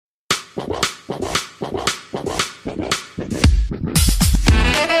No.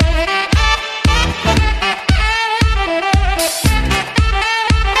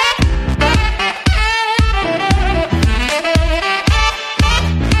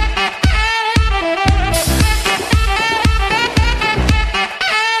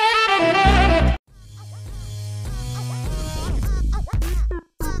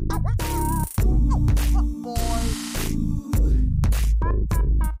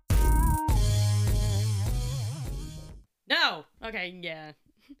 Okay, yeah.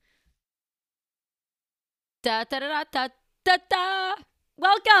 Da da da da da da.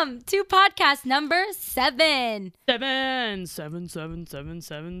 Welcome to podcast number 7. 7.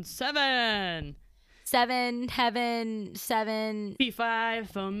 7 heaven 7. P5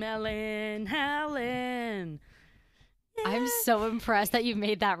 for Melon Helen. I'm so impressed that you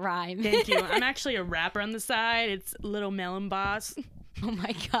made that rhyme. Thank you. I'm actually a rapper on the side. It's Little Melon Boss. Oh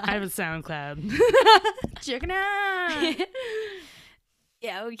my god. I have a SoundCloud. Check it out.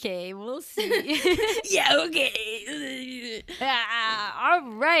 Yeah, okay, we'll see. Yeah, okay.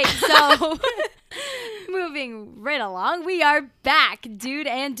 All right, so moving right along, we are back, dude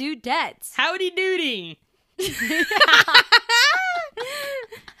and dudettes. Howdy doody.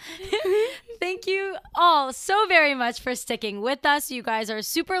 Thank you all so very much for sticking with us. You guys are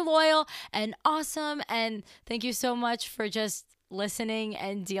super loyal and awesome, and thank you so much for just listening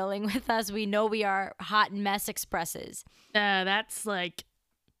and dealing with us. We know we are hot mess expresses. That's like,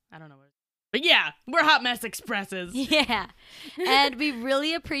 I don't know what. But yeah, we're Hot Mess Expresses. Yeah. And we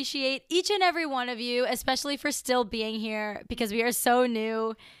really appreciate each and every one of you, especially for still being here because we are so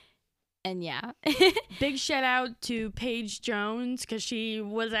new. And yeah. Big shout out to Paige Jones because she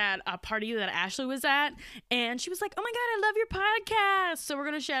was at a party that Ashley was at. And she was like, oh my God, I love your podcast. So we're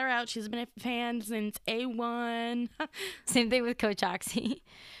going to shout her out. She's been a fan since A1. Same thing with Coach Oxy.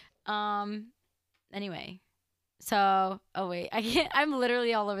 Anyway. So, oh wait, I'm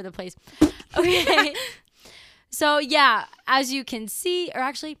literally all over the place. Okay. So yeah, as you can see, or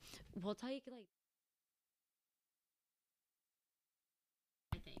actually, we'll tell you like.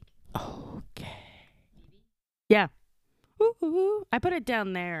 I think. Okay. Yeah. Woo-hoo. I put it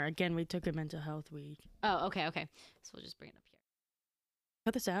down there. Again, we took a mental health week. Oh, okay. So we'll just bring it up here.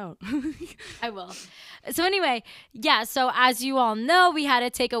 Cut this out. I will. So anyway, yeah, so as you all know, we had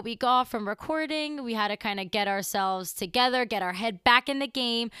to take a week off from recording. We had to kind of get ourselves together, get our head back in the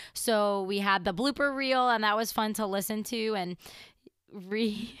game. So we had the blooper reel, and that was fun to listen to and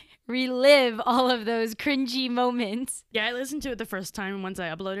relive all of those cringy moments. Yeah, I listened to it the first time once I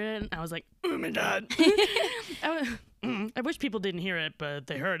uploaded it, and I was like, oh my God. I wish people didn't hear it, but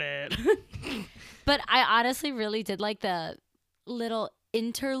they heard it. But I honestly really did like the little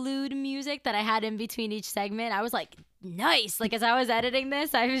interlude music that I had in between each segment. I was like, nice. Like as I was editing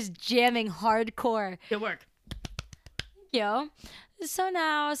this, I was jamming hardcore. Good work. Yo. So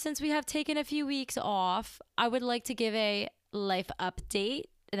now, since we have taken a few weeks off, I would like to give a life update,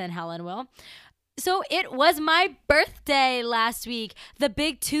 and then Helen will. So it was my birthday last week. The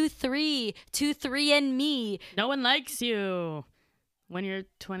big 2-3 and me. No one likes you when you're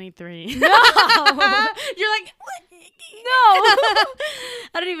 23. No. You're like, what? No.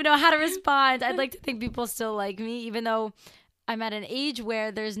 I don't even know how to respond. I'd like to think people still like me, even though I'm at an age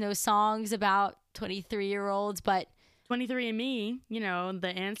where there's no songs about 23-year-olds, but 23andMe, you know, the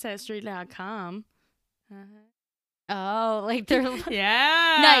ancestry.com. Oh, like they're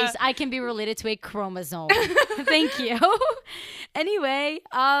Yeah. nice. I can be related to a chromosome. Thank you. Anyway,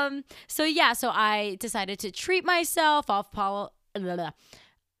 so I decided to treat myself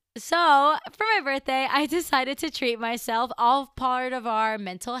So, for my birthday, I decided to treat myself, all part of our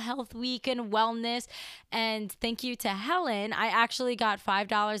mental health week and wellness. And thank you to Helen. I actually got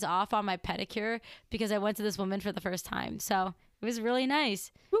 $5 off on my pedicure because I went to this woman for the first time. So, it was really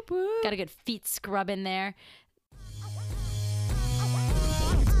nice. Whoop, whoop. Got a good feet scrub in there.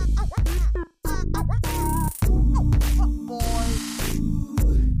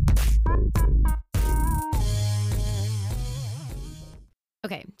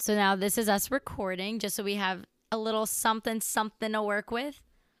 Okay, so now this is us recording just so we have a little something to work with.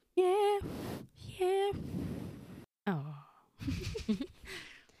 Yeah. Oh.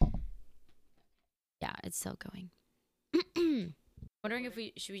 Yeah, it's still going. Wondering if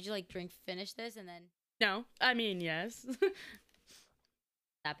should we just like finish this and then No, I mean, yes.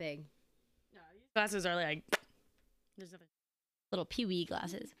 that big. No, these glasses are like, there's nothing. Little pee-wee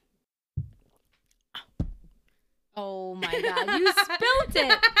glasses. Oh my God, you spilled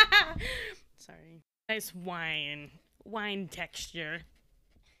it. Sorry. Nice wine texture.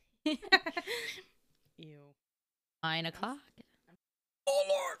 Ew. 9 o'clock. Oh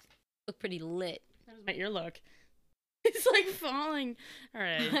Lord. Look pretty lit. That was my ear look. It's like falling. All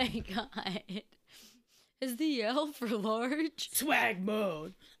right. Oh my god. Is the L for large? Swag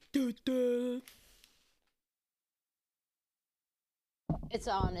mode. Doo -doo. It's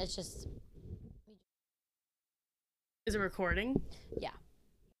on. It's just. Is it recording? Yeah.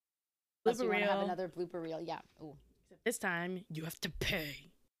 Unless Blooper you want to have reel. another blooper reel. Yeah. Ooh. This time, you have to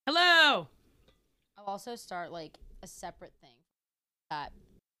pay. Hello! I'll also start like a separate thing. That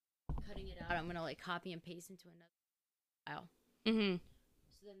cutting it out, I'm gonna like copy and paste into another file. Mm-hmm.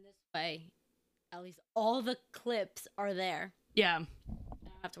 So then this way, at least all the clips are there. Yeah. I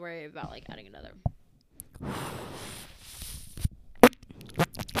don't have to worry about like adding another.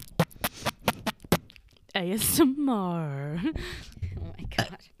 ASMR. Oh my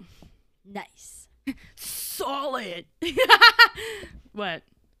god. Nice. Solid. What?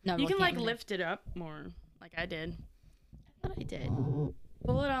 No, I'm You can looking like at it. lift it up more, like I did. I thought I did.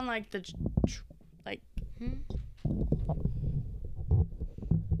 Pull it on like the, like. Hmm?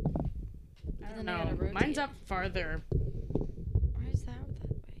 I don't then I gotta know. rotate Mine's it. up farther. Why is that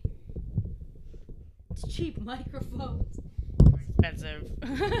way? It's cheap microphones. Expensive.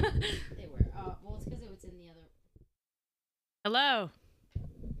 They were. Well, it's because it was in the other. Hello.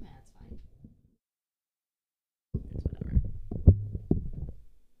 Yeah, it's fine. Whatever.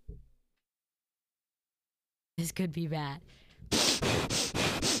 This could be bad.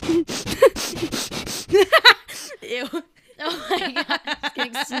 Ew. Oh my god. It's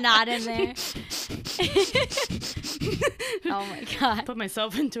getting snot in there. Oh my god. Put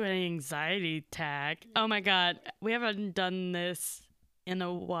myself into an anxiety attack. Oh my god. We haven't done this in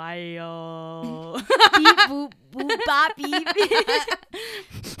a while. Beep boop boop bop beep.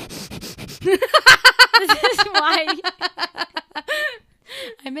 This is why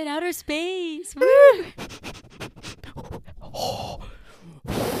I'm in outer space. Woo.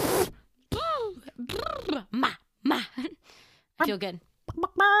 Ma. I feel good.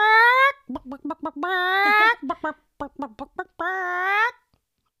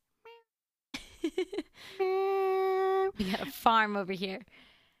 We got a farm over here.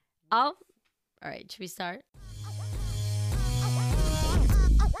 All right, should we start?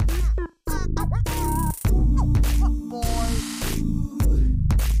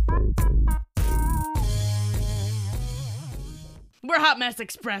 We're Hot Mess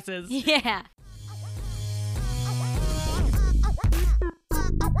Expresses. Yeah.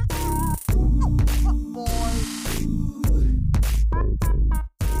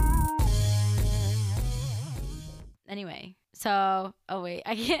 Anyway, so oh wait,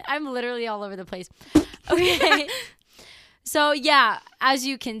 I can't. I'm literally all over the place. Okay. So yeah, as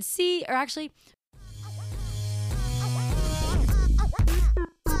you can see, or actually,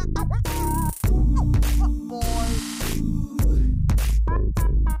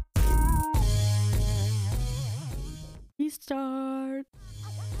 Restart.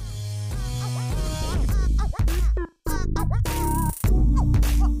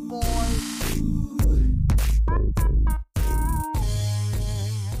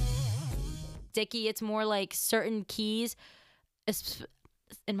 sticky. It's more like certain keys.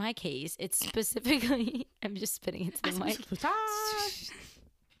 In my case, it's specifically. I'm just spitting into the mic.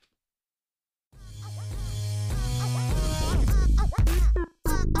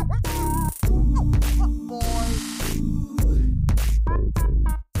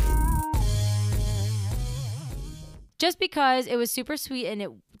 Just because it was super sweet and it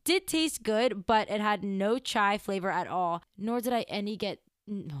did taste good, but it had no chai flavor at all. Nor did I get.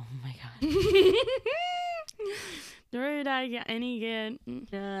 Oh my god. Nor did I get any good.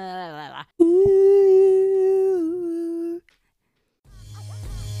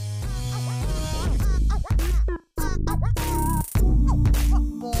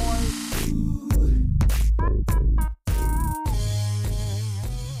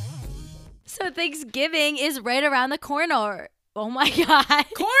 So Thanksgiving is right around the corner. Oh my god.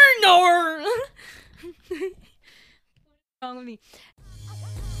 Corner. What's wrong with me?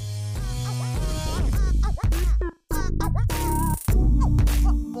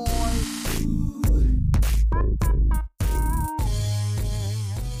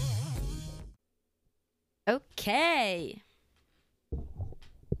 Okay.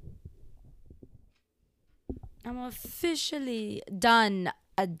 I'm officially done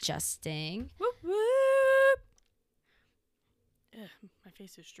adjusting. Whoop, whoop. Ugh, my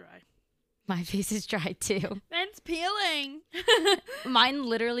face is dry. My face is dry too. It's peeling. Mine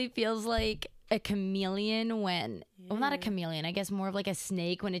literally feels like a chameleon when, well, not a Yeah. chameleon, I guess more of like a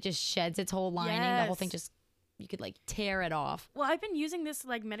snake when it just sheds its whole lining. The whole thing Yes. just, you could like tear it off. Well, I've been using this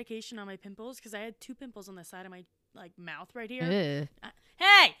like medication on my pimples because I had 2 pimples on the side of my like mouth right here. Ugh.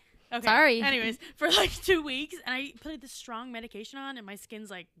 Hey, Okay. Sorry. Anyways, for like 2 weeks, and I put this strong medication on, and my skin's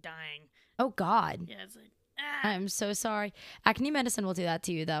like dying. Oh God. Yeah, it's like. I'm so sorry. Acne medicine will do that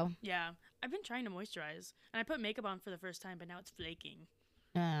to you, though. Yeah, I've been trying to moisturize, and I put makeup on for the first time, but now it's flaking.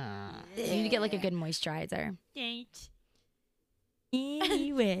 You need to get like a good moisturizer. Thanks.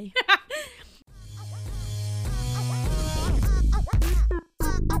 Anyway.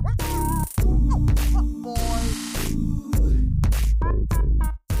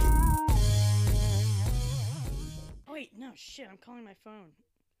 Oh wait, no shit! I'm calling my phone.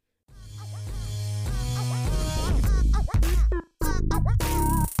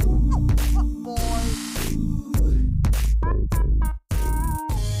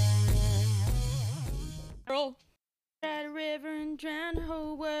 Roll. At a river and drown the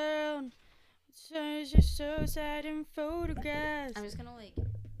whole world. It's just so sad in photographs. I'm just gonna like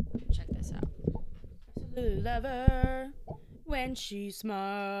check this out. Absolutely love her when she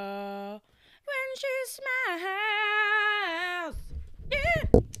smiles. When she smiles. Yeah.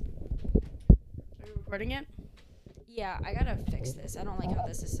 Are you recording it? Yeah, I gotta fix this. I don't like how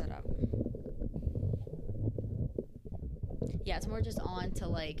this is set up. Yeah, it's more just on to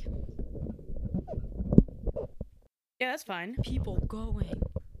like Yeah, that's fine. people going.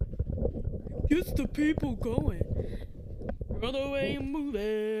 Get the people going. Run away and move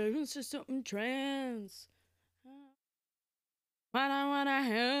it. It's just something trans. Why not want our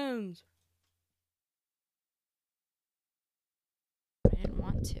hands? I didn't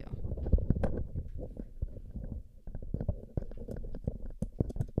want to.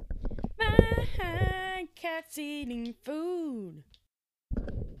 My cat's eating food.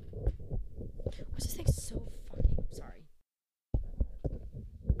 What's this thing so fucking sorry?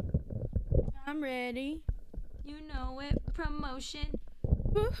 I'm ready. You know it. Promotion.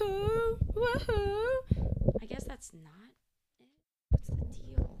 Woohoo! Woohoo! I guess that's not it. What's the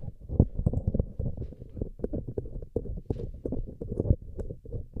deal?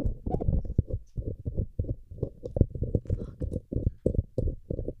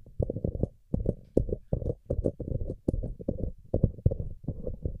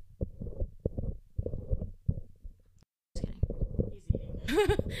 Just kidding.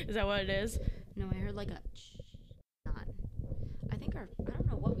 Is that what it is? No, I heard like a not. I think I don't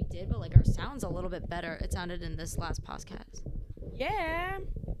know what we did, but like our sound's a little bit better. It sounded in this last podcast. Yeah.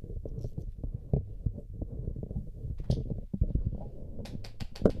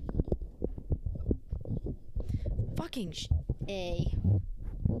 Fucking A.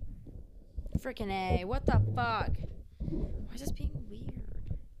 Freaking A. What the fuck? Why is this being weird?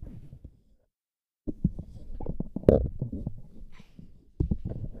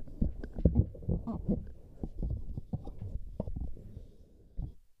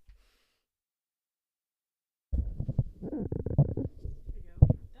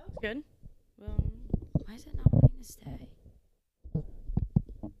 That was good. Why is it not wanting to stay?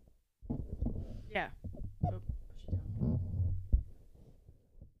 Yeah. Oh, push it down.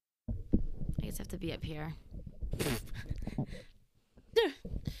 I guess I have to be up here.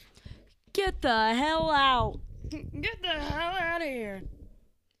 Get the hell out. Get the hell out of here.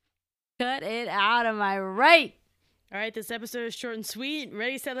 Cut it out, am I right? All right, this episode is short and sweet.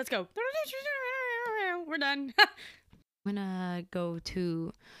 Ready, set, let's go. We're done. I'm gonna go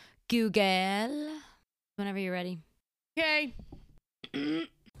to Google whenever you're ready. Okay.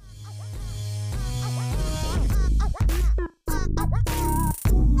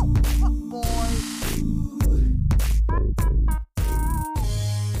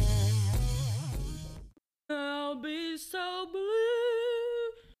 I'll be so blue.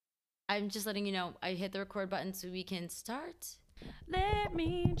 I'm just letting you know I hit the record button so we can start. Let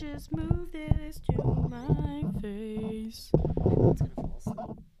me just move this to my face. It's gonna fall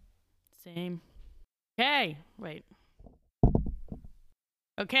asleep. Same. Okay. Wait.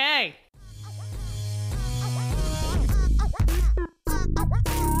 Okay.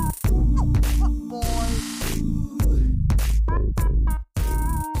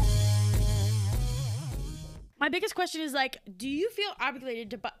 My biggest question is like, do you feel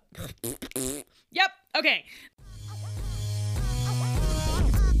obligated to buy? Yep. Okay.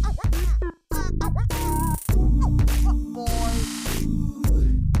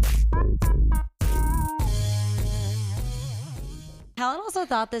 Helen also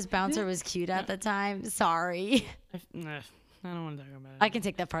thought this bouncer was cute at the time. Sorry. I don't want to talk about it. I can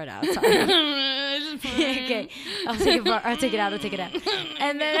take that part out. Sorry. Okay. I'll take it out.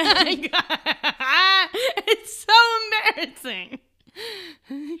 And then it's so embarrassing.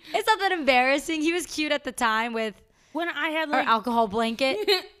 it's not that embarrassing. He was cute at the time with When I had our like alcohol blanket.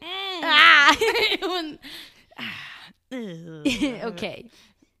 ah. Okay.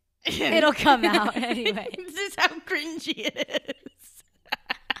 It'll come out anyway. This is how cringy it is.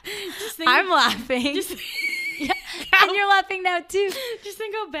 Just think I'm laughing. Just, Yeah, and you're laughing now too. just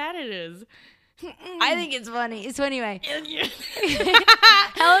think how bad it is. I think it's funny. So anyway, And you-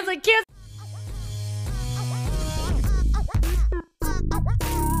 Helen's like, kiss.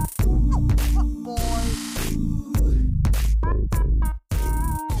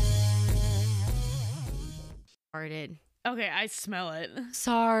 Farted. Okay, I smell it.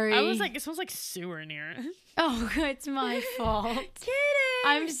 Sorry. I was like, it smells like sewer in here. oh, it's my fault. Kidding.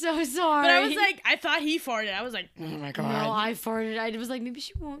 I'm so sorry. But I was like, I thought he farted. I was like, oh my god. no, I farted. I was like, maybe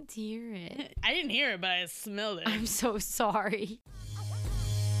she won't hear it. I didn't hear it, but I smelled it. I'm so sorry.